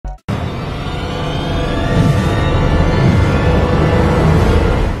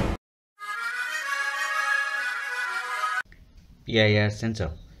PIR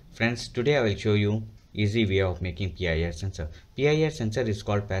sensor. Friends, today I will show you easy way of making PIR sensor. PIR sensor is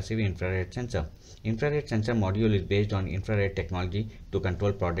called passive infrared sensor. Infrared sensor module is based on infrared technology to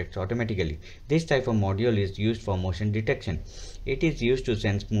control products automatically. This type of module is used for motion detection. It is used to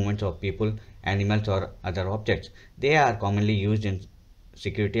sense movements of people, animals or other objects. They are commonly used in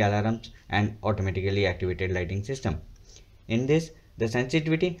security alarms and automatically activated lighting system. In this, the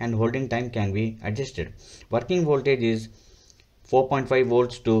sensitivity and holding time can be adjusted. Working voltage is 4.5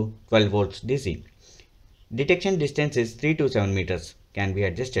 volts to 12 volts DC. Detection distance is 3 to 7 meters can be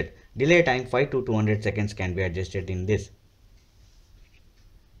adjusted. Delay time 5 to 200 seconds can be adjusted in this.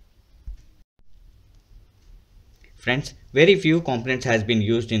 Friends, very few components has been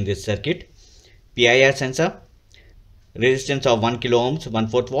used in this circuit. PIR sensor, resistance of 1 kilo ohms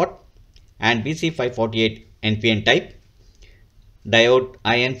 1/4 watt and BC548 NPN type. Diode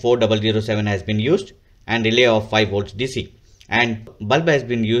IN4007 has been used and relay of 5 volts DC. And bulb has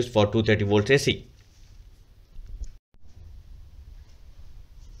been used for 230 volts AC.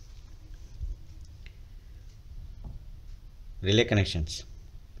 Relay connections.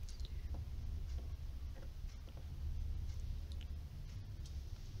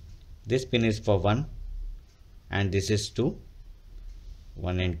 This pin is for 1 and this is 2,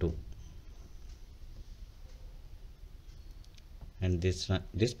 1 and 2. And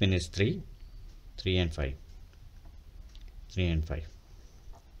this pin is 3, 3 and 5. 3 and 5,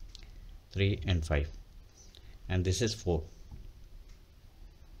 3 and 5, and this is 4.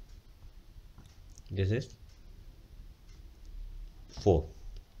 This is 4.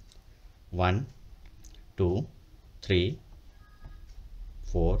 1, 2, 3,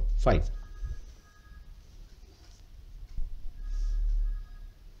 4, 5.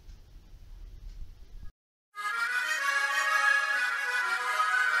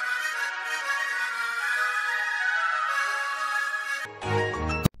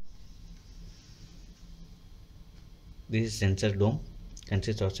 This is sensor dome,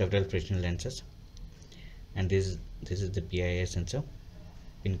 consists of several Fresnel lenses, and this is the PIR sensor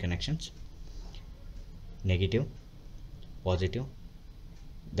pin connections. Negative, positive.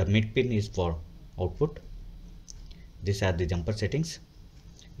 The mid pin is for output. These are the jumper settings,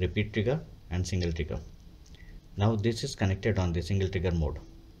 repeat trigger and single trigger. Now this is connected on the single trigger mode.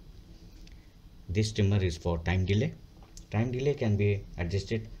 This trimmer is for time delay. Time delay can be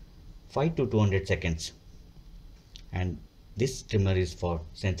adjusted 5 to 200 seconds. And this trimmer is for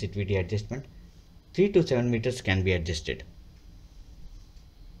sensitivity adjustment. 3 to 7 meters can be adjusted.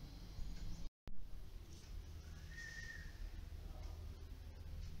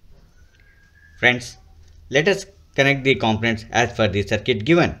 Friends, let us connect the components as per the circuit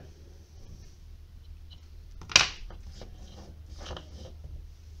given.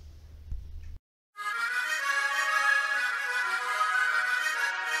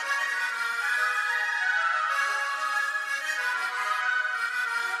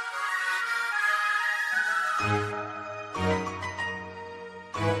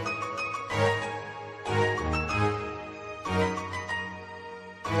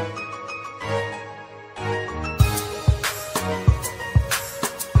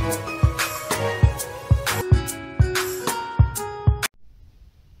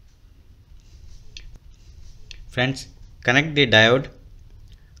 Friends, connect the diode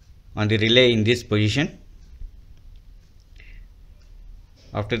on the relay in this position.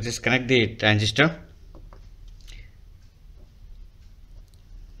 After this, connect the transistor.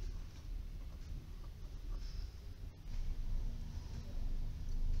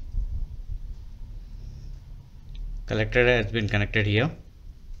 Collector has been connected here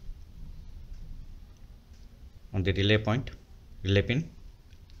on the relay point, relay pin.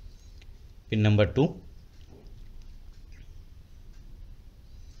 Pin number 2.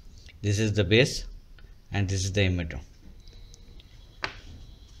 This is the base and this is the emitter.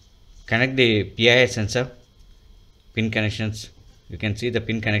 Connect the PIR sensor pin connections. You can see the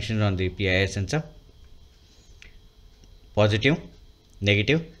pin connections on the PIR sensor. Positive,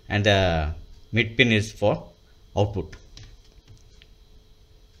 negative, and the mid pin is for output.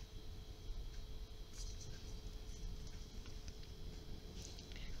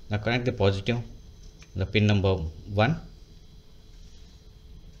 Now connect the positive, the pin number 1.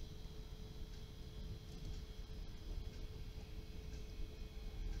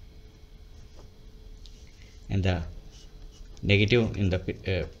 And the negative in the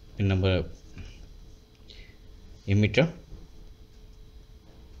pin number emitter,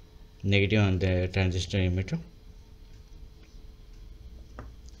 negative on the transistor emitter,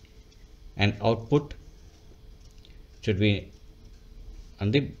 and output should be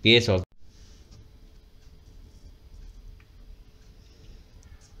on the base of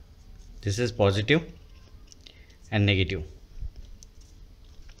This is positive and negative,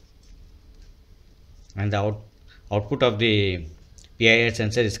 and the output of the PIR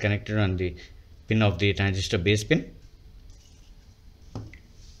sensor is connected on the pin of the transistor base pin.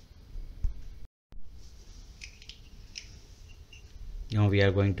 Now we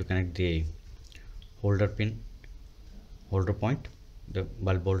are going to connect the holder point, the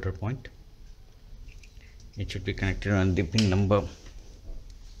bulb holder point. It should be connected on the pin number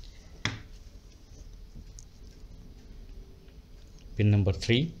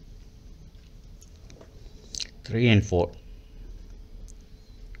 3 and 4.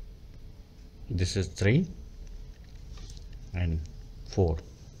 This is 3 and 4.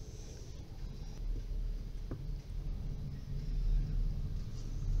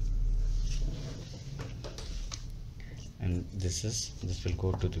 And this will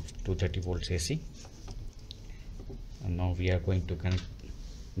go to the 230 volts AC. And now we are going to connect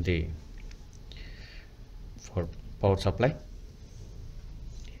the for power supply.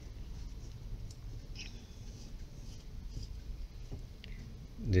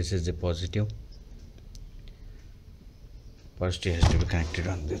 This is the positive has to be connected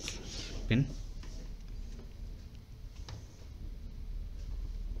on this pin.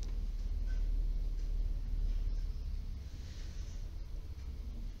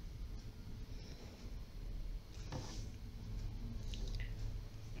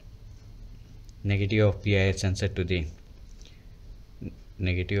 Negative of PIR sensor to the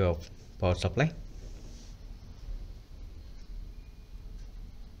negative of power supply.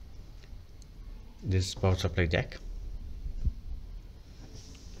 This power supply jack.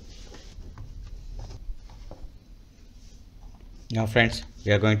 Now friends,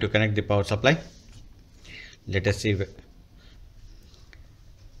 we are going to connect the power supply. Let us see.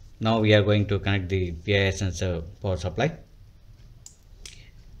 Now we are going to connect the PIR sensor power supply.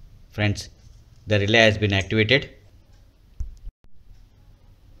 Friends, the relay has been activated.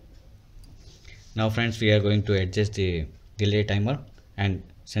 Now friends, we are going to adjust the delay timer and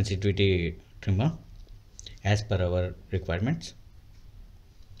sensitivity trimmer as per our requirements.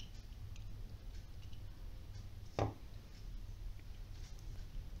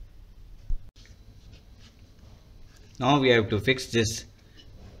 Now we have to fix this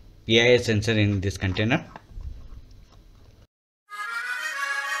PIR sensor in this container.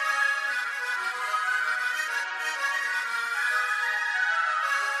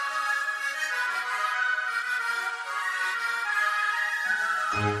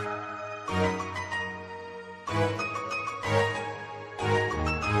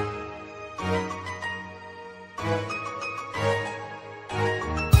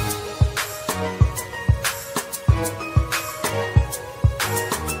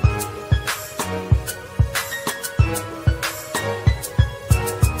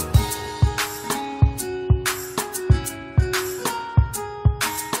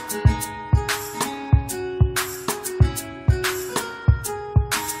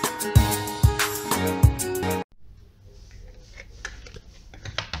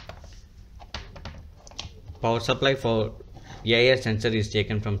 Power supply for PIR sensor is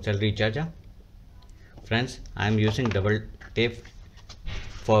taken from cell recharger. Friends, I am using double tape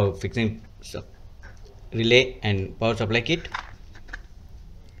for fixing relay and power supply kit.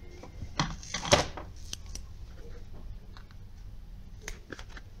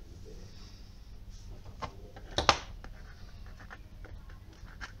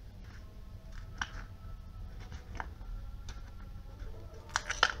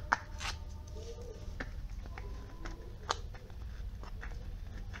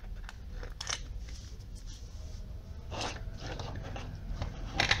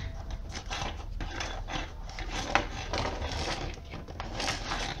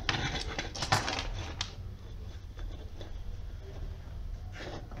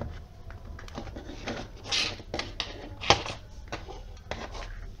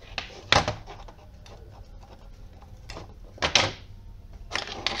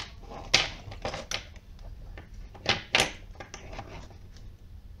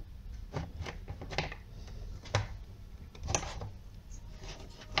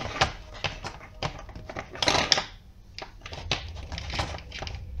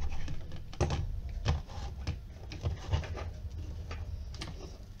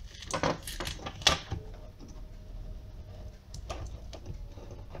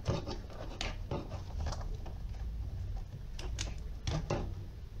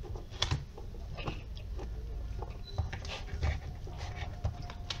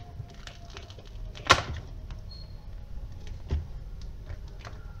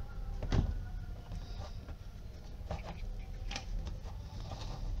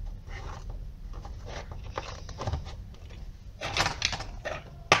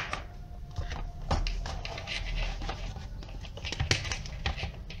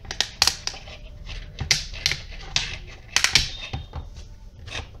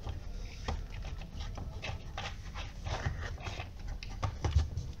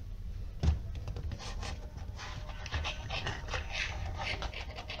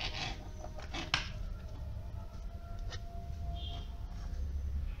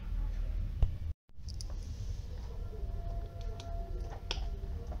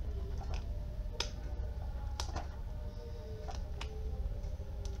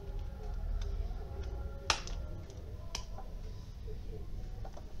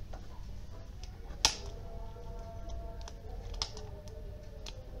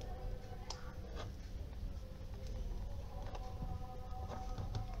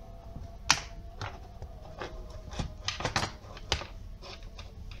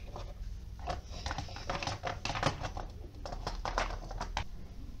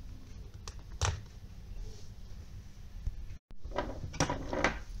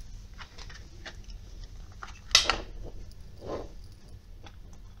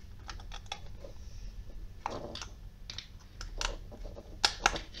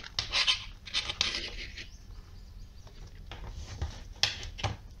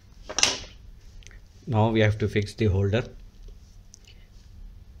 Now we have to fix the holder.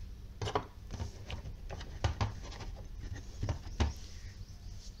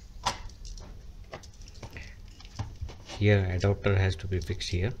 Here adapter has to be fixed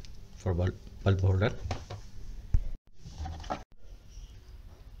here for bulb holder.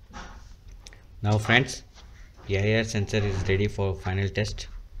 Now friends, PIR sensor is ready for final test.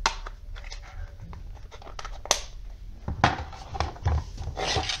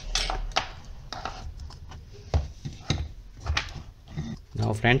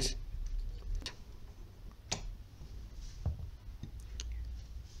 Now friends,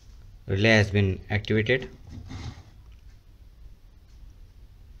 relay has been activated.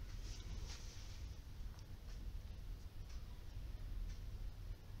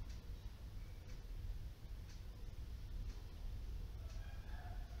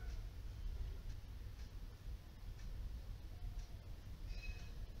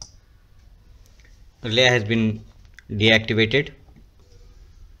 Relay has been deactivated.